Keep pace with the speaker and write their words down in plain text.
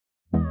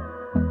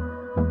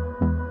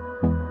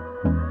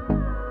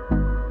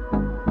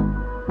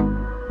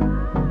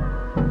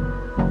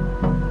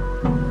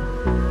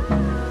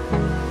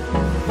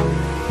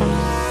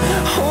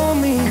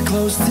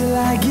close till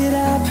I get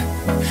up.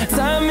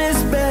 Time is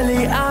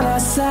barely on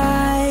our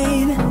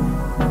side.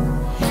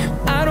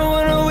 I don't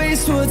wanna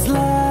waste what's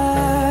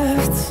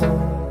left.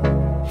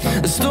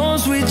 The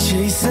storms we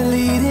chase are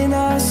leading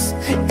us,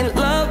 and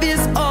love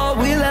is all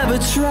we'll ever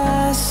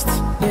trust.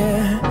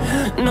 Yeah,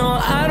 no,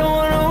 I don't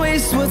wanna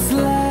waste what's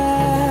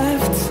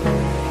left.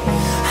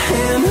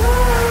 And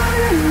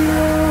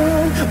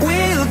on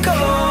we'll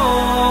go,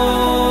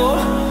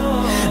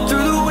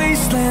 through the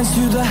wastelands,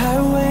 through the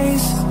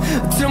highways,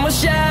 till my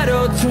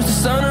shadow turns to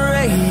sun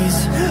rays.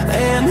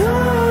 And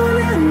on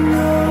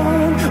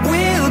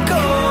we'll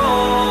go,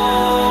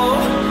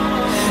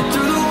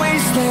 through the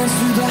wastelands,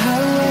 through the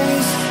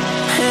highways,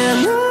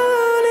 and on.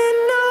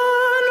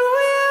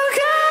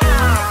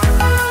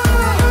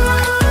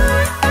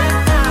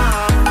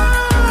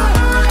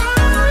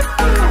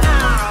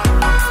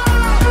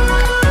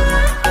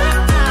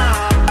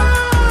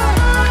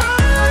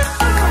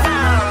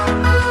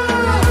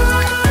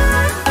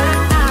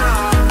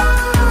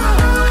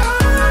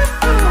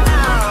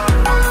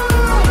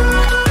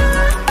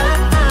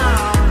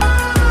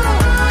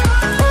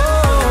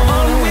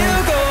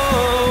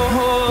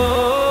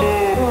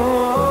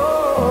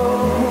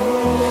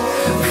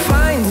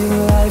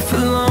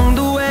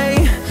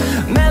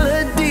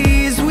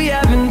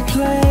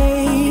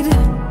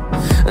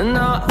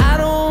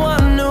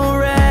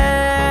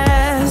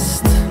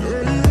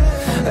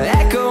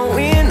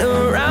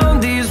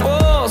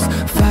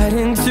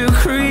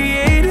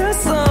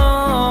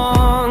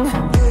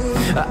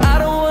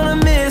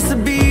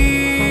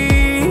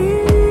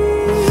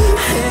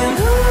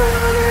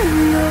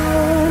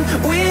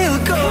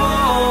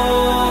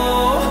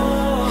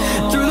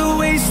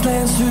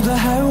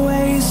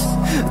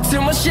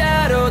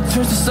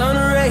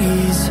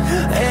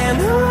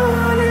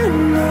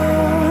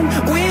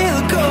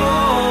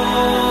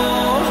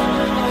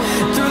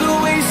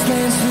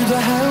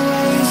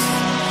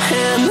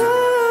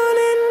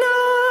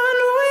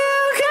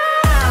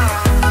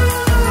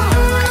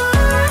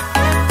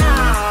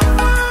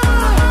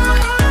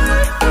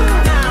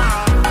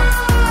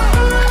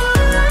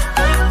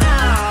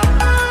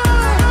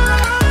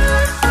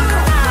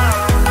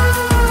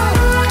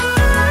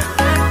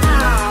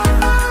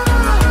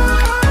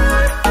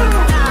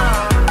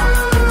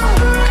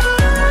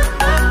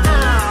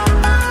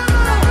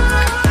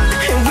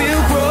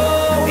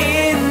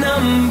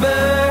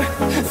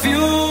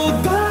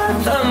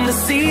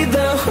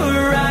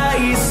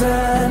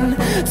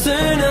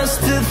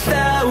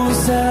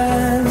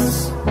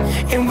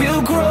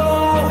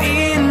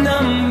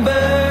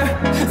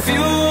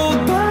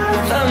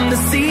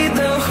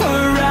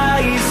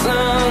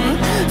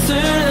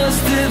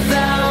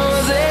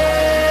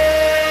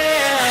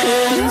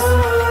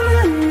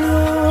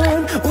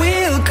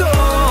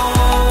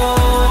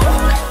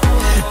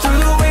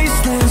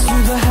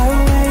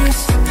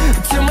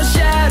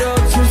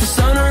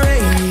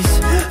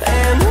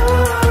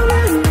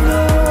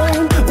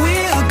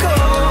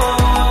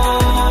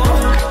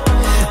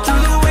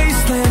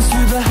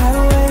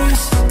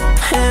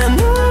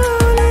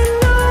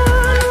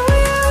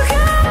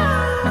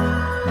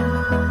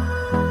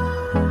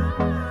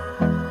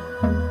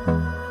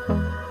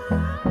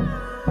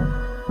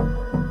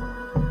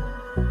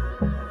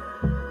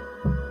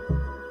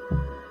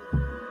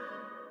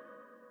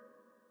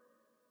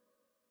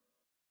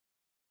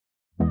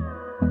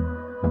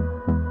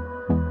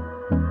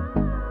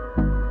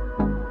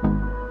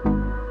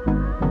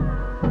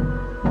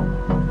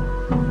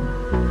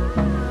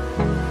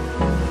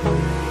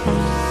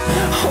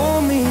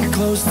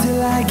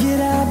 Till I get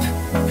up,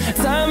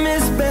 time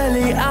is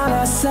barely on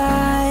our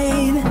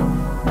side.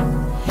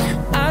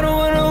 I don't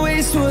wanna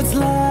waste what's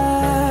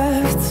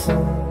left.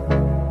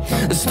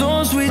 The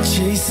storms we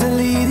chase are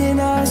leading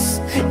us,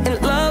 and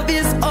love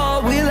is all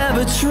we'll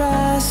ever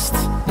trust.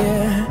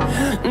 Yeah,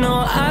 no,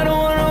 I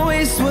don't wanna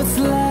waste what's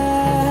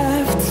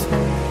left.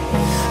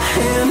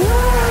 And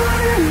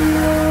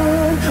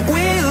on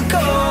we'll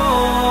go,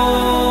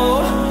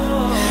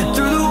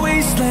 through the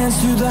wastelands,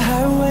 through the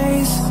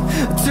highways,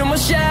 till my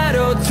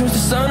shadow turns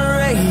to sun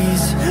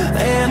rays.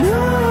 And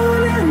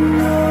on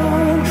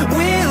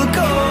we'll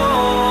go,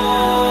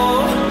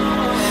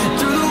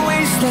 through the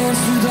wastelands,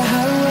 through the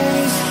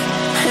highways,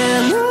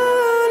 and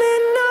on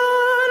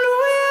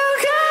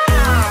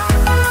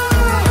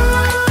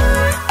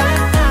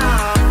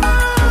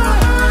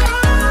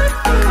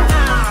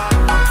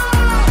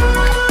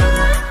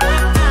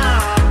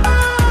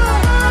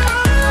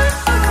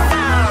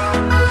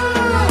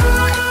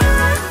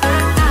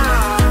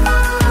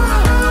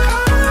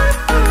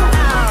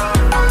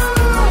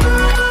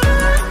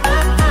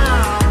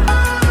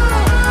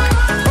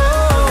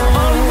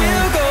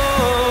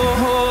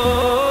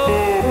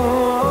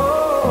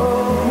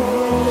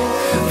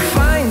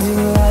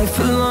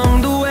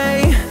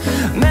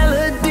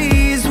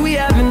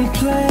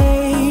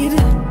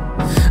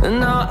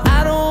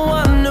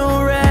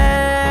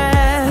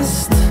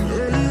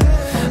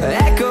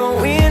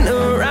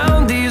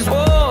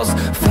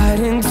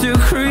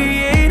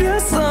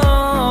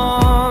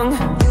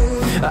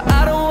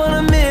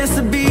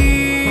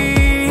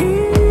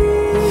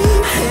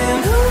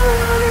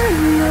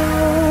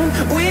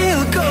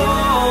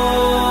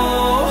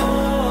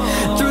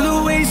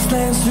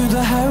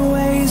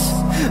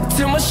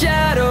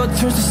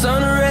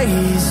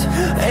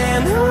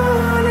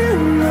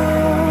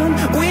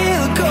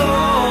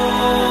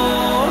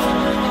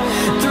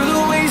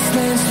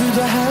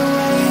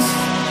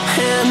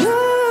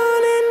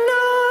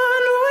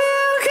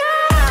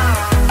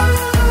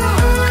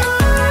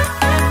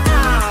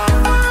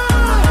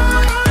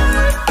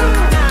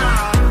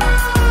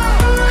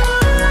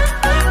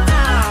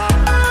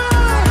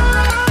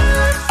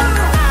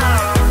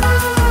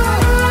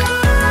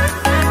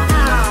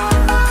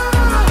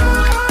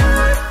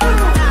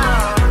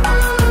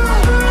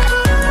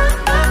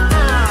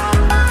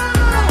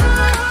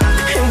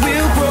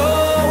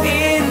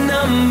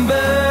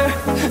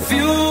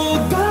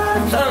fueled by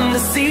them to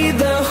see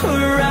the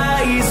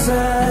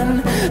horizon,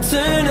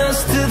 turn us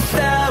to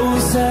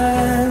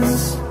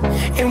thousands,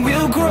 and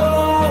we'll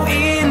grow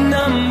in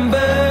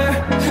number.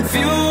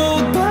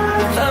 Fueled by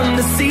them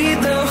to see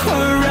the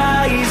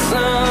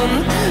horizon,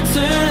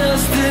 turn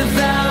us to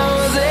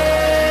thousands,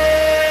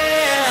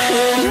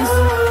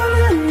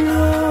 and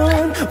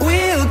on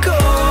we'll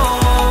go,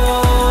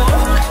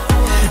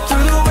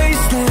 through the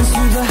wastelands,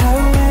 through the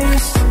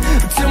highways,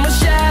 till my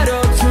shadow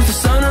turns to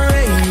sun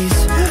rays.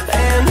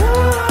 And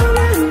on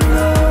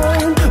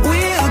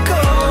we'll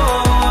go,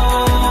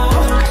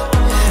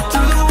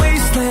 through the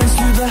wastelands,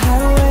 through the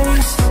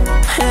highways,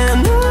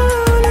 and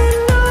on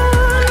we'll go.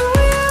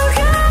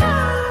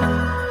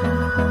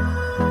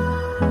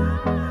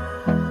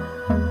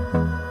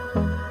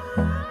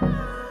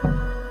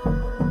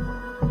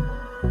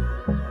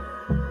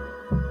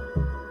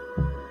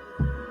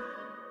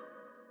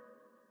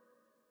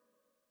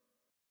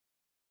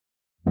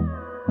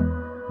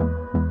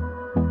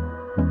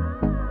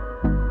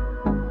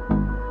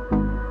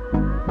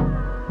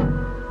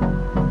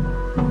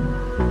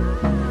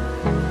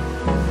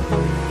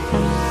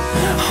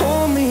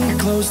 Hold me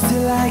close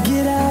till I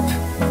get up.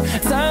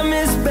 Time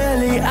is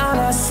barely on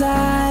our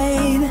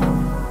side.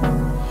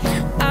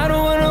 I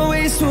don't wanna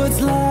waste what's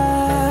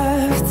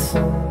left.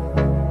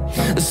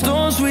 The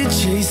storms we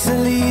chase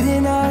are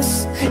leading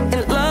us,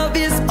 and love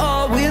is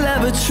all we'll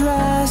ever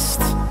trust.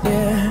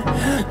 Yeah,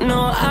 no,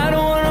 I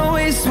don't wanna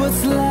waste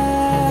what's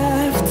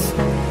left.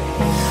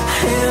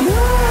 And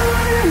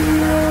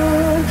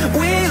on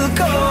we'll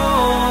go,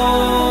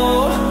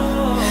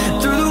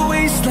 through the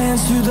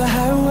wastelands, through the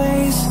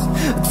highways,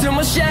 till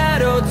my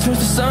shadow turns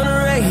to sun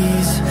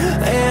rays.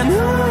 And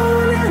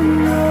on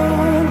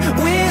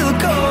we'll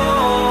go,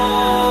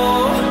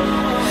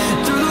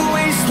 through the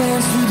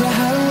wastelands, through the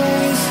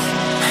highways,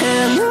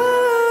 and on we'll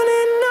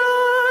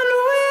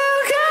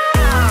go.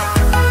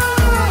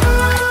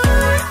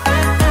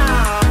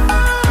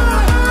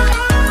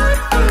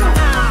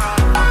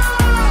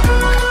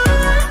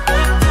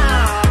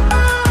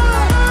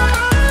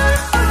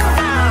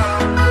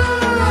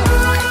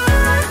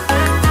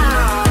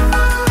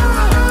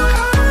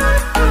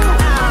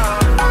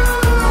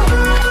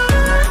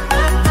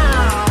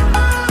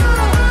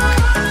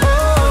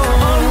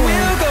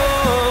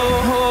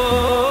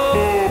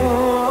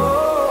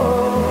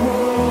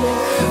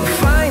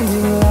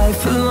 Finding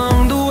life along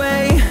the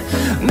way,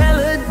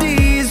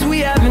 melodies we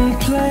haven't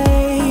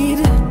played.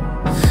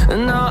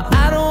 No,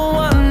 I don't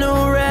want no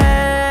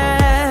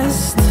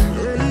rest.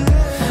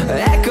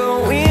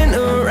 Echoing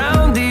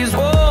around these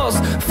walls,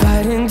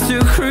 fighting to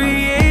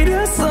create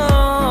a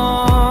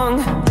song.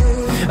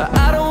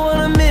 I don't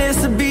wanna miss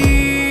a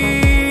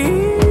beat.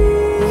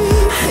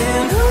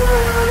 And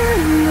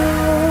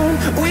on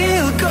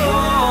we'll go,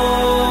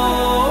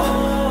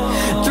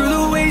 through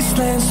the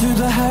wastelands, through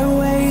the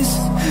highways,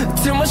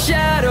 till my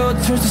shadow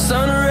turns to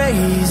sun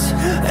rays.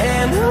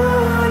 And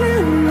on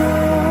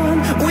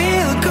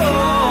we'll go,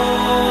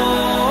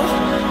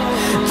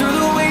 through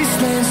the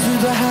wastelands, through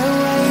the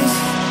highways,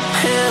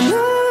 and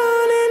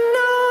on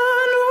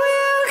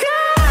we'll go.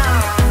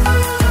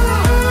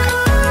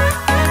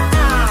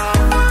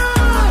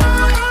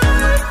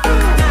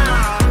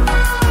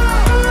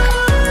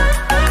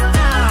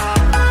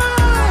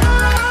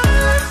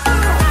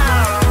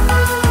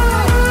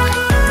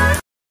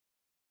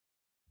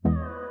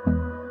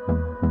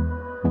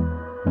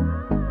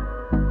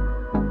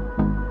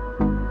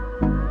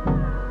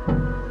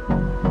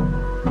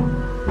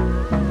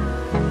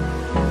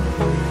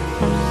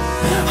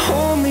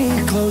 Hold me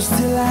close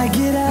till I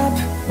get up.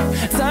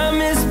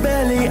 Time is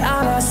barely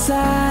on our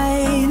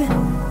side.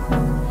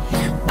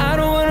 I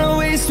don't wanna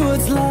waste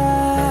what's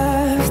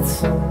left.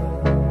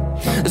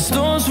 The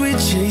storms we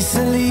chase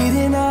are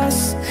leading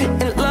us,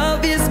 and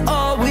love is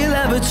all we'll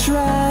ever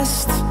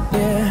trust.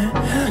 Yeah,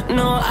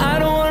 no, I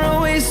don't wanna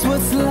waste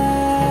what's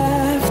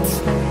left.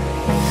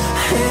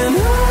 And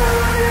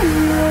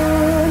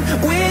on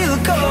we'll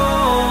go,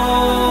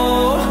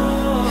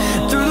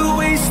 through the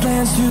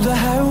wastelands, through the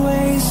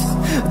highways,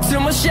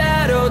 till my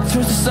shadow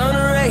turns to sun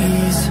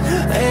rays.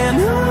 And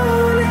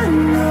on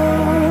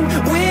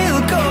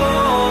we'll go,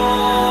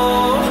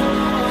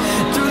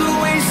 through the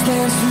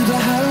wastelands, through the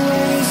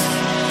highways,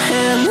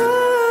 and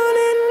on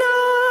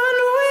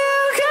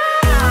we'll go.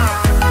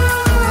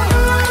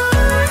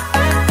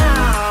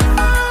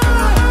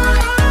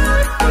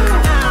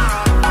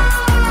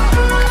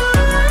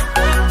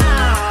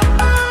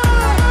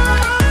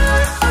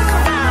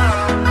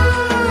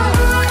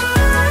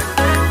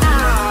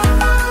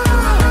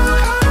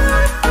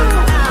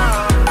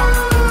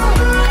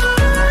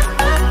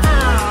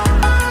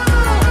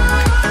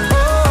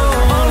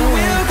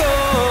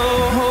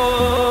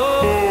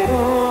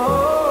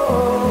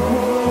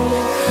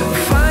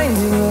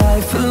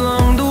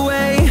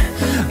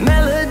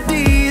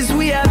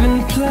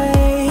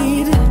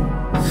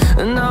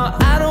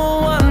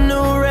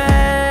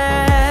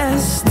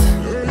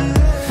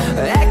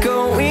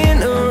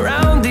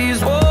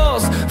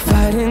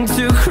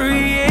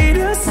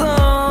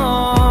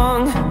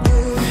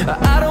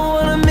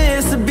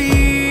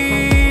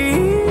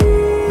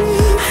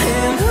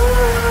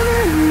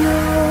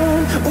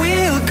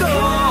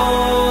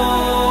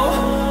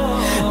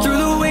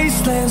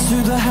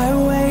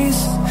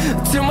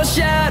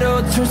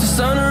 turns to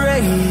sun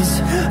rays,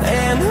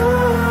 and